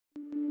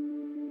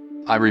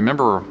I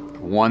remember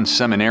one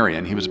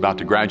seminarian, he was about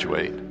to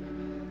graduate,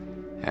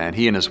 and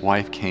he and his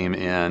wife came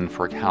in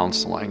for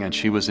counseling, and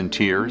she was in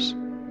tears.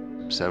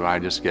 Said, I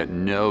just get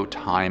no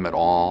time at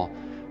all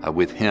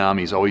with him.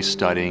 He's always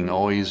studying,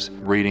 always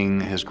reading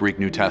his Greek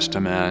New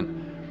Testament.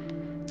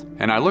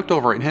 And I looked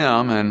over at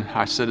him and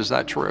I said, is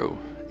that true?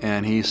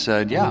 And he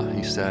said, yeah.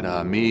 He said,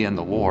 me and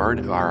the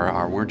Lord,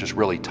 we're just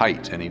really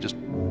tight. And he just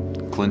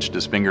clenched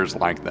his fingers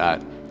like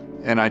that.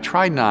 And I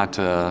tried not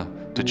to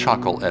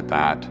chuckle at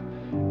that.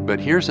 But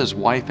here's his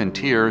wife in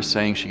tears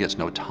saying she gets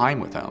no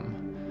time with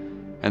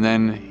him. And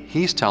then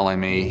he's telling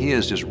me he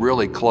is just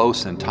really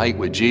close and tight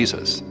with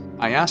Jesus.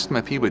 I asked him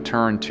if he would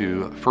turn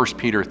to 1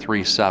 Peter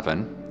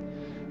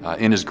 3:7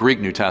 in his Greek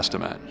New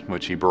Testament,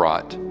 which he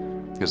brought,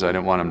 because I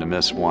didn't want him to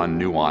miss one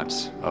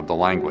nuance of the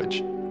language.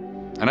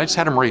 And I just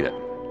had him read it.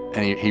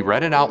 And he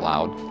read it out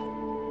loud.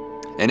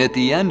 And at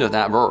the end of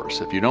that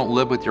verse, if you don't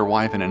live with your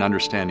wife in an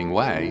understanding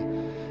way,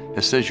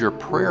 it says your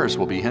prayers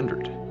will be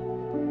hindered.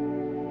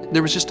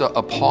 There was just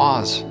a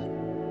pause.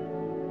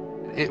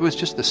 It was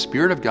just the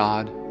Spirit of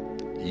God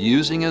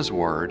using His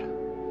Word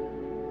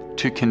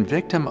to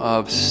convict him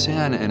of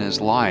sin in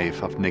his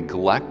life, of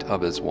neglect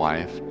of his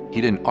wife. He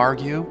didn't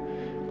argue.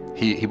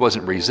 He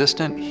wasn't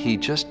resistant. He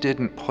just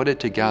didn't put it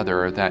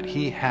together that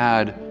he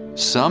had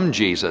some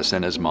Jesus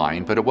in his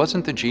mind, but it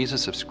wasn't the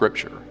Jesus of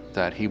Scripture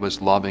that he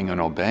was loving and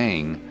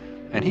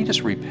obeying. And he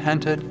just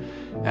repented.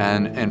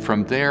 And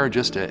from there,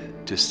 just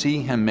to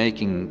see him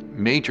making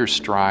major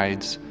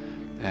strides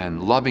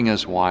and loving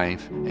his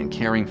wife and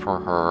caring for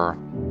her,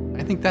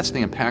 I think that's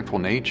the impactful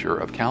nature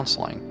of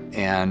counseling.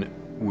 And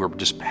we're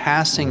just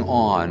passing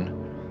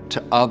on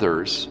to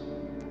others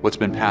what's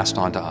been passed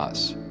on to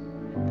us.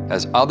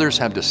 As others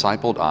have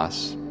discipled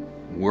us,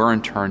 we're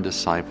in turn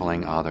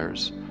discipling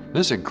others.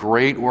 This is a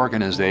great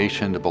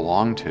organization to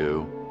belong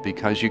to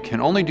because you can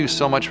only do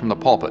so much from the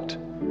pulpit.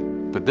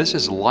 But this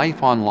is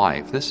life on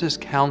life. This is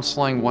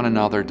counseling one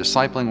another,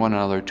 discipling one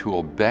another to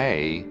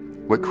obey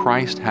what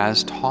Christ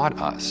has taught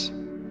us.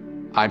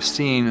 I've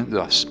seen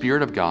the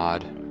Spirit of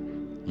God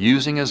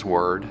using His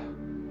Word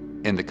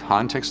in the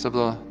context of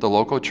the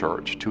local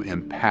church to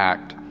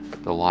impact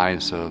the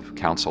lives of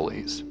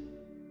counselees.